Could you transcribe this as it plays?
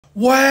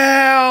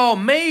Wow,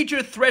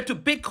 major threat to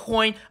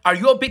Bitcoin. Are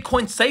your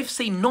Bitcoins safe?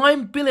 See,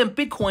 9 billion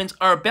Bitcoins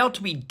are about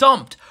to be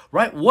dumped,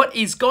 right? What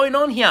is going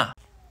on here?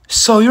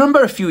 So you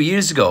remember a few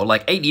years ago,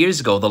 like 8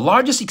 years ago, the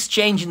largest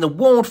exchange in the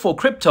world for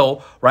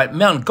crypto, right,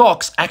 Mt.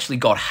 Gox actually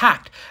got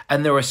hacked.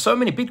 And there were so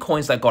many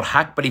Bitcoins that got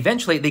hacked, but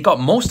eventually they got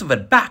most of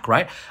it back,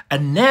 right?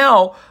 And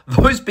now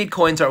those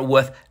Bitcoins are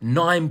worth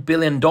 $9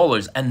 billion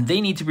and they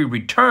need to be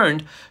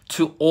returned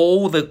to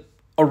all the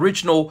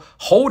original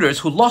holders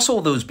who lost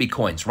all those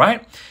Bitcoins,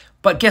 right?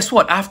 But guess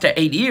what? After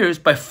 8 years,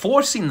 by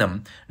forcing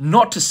them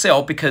not to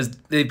sell because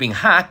they've been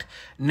hacked,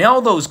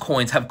 now those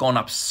coins have gone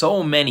up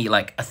so many,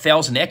 like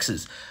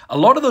 1,000x's. A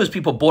lot of those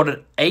people bought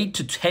it 8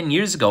 to 10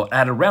 years ago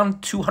at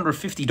around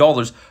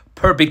 $250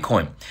 per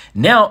Bitcoin.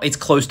 Now it's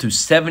close to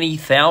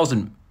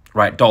 $70,000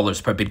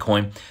 dollars per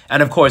Bitcoin.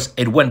 And of course,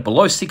 it went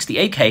below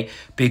 68K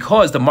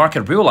because the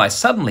market realized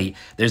suddenly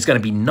there's going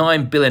to be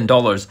 $9 billion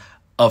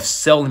of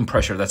selling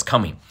pressure that's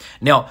coming.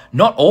 Now,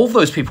 not all of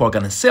those people are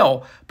going to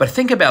sell, but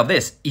think about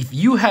this. If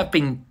you have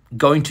been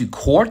going to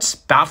courts,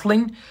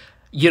 battling,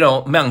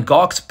 Mt.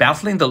 Gox,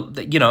 battling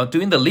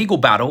doing the legal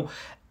battle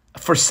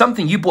for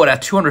something you bought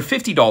at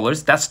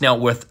 $250, that's now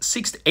worth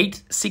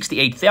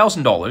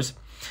 $68,000.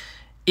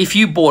 If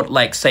you bought,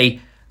 like, say,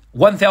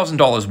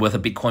 $1,000 worth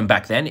of Bitcoin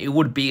back then, it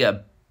would be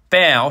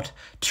about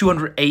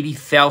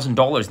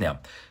 $280,000 now.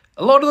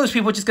 A lot of those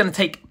people are just going to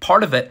take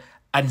part of it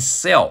and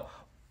sell.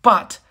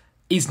 But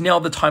is now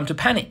the time to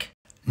panic?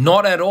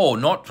 Not at all,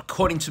 not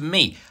according to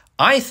me.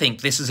 I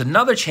think this is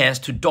another chance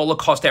to dollar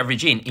cost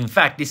average in. In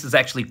fact, this is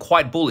actually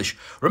quite bullish.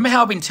 Remember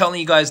how I've been telling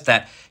you guys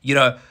that,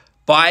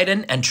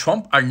 Biden and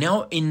Trump are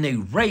now in a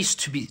race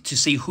to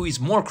see who is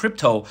more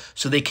crypto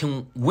so they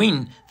can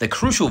win the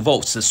crucial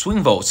votes, the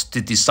swing votes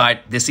to decide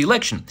this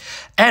election.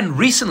 And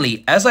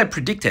recently, as I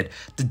predicted,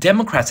 the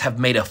Democrats have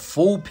made a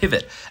full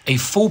pivot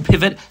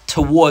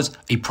towards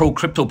a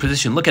pro-crypto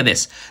position. Look at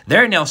this.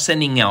 They're now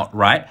sending out,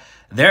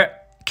 their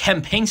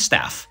campaign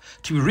staff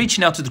to be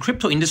reaching out to the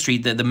crypto industry,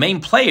 the main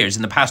players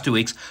in the past 2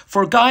 weeks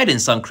for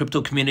guidance on crypto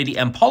community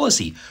and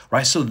policy,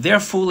 right? So they're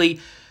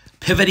fully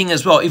pivoting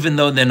as well, even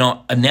though they're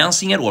not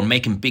announcing it or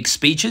making big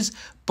speeches.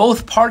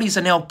 Both parties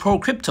are now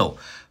pro-crypto.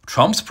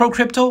 Trump's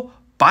pro-crypto,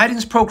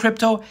 Biden's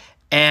pro-crypto,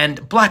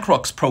 and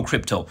BlackRock's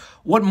pro-crypto.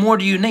 What more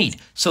do you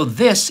need? So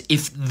this,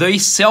 if they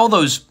sell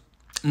those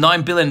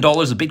 $9 billion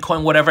of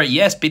Bitcoin, whatever,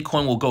 yes,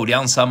 Bitcoin will go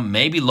down some,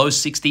 maybe low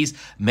 60s,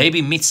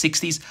 maybe mid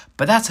 60s,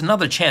 but that's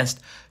another chance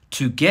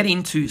to get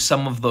into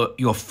some of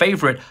your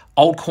favorite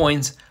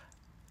altcoins,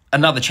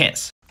 another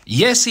chance.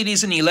 Yes, it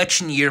is an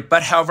election year,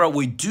 but however,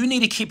 we do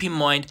need to keep in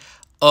mind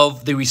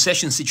of the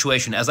recession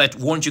situation, as I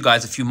warned you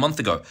guys a few months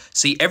ago.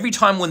 See, every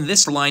time when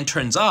this line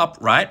turns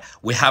up,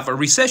 we have a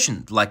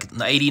recession, like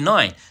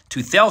 89,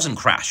 2000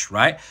 crash,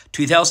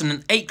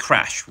 2008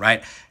 crash,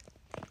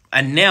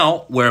 and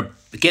now we're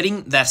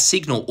getting that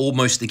signal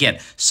almost again.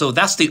 So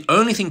that's the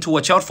only thing to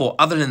watch out for.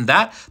 Other than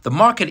that, the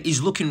market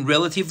is looking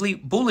relatively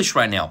bullish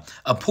right now.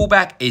 A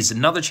pullback is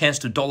another chance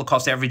to dollar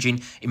cost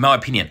averaging, in my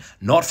opinion.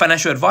 Not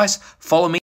financial advice. Follow me.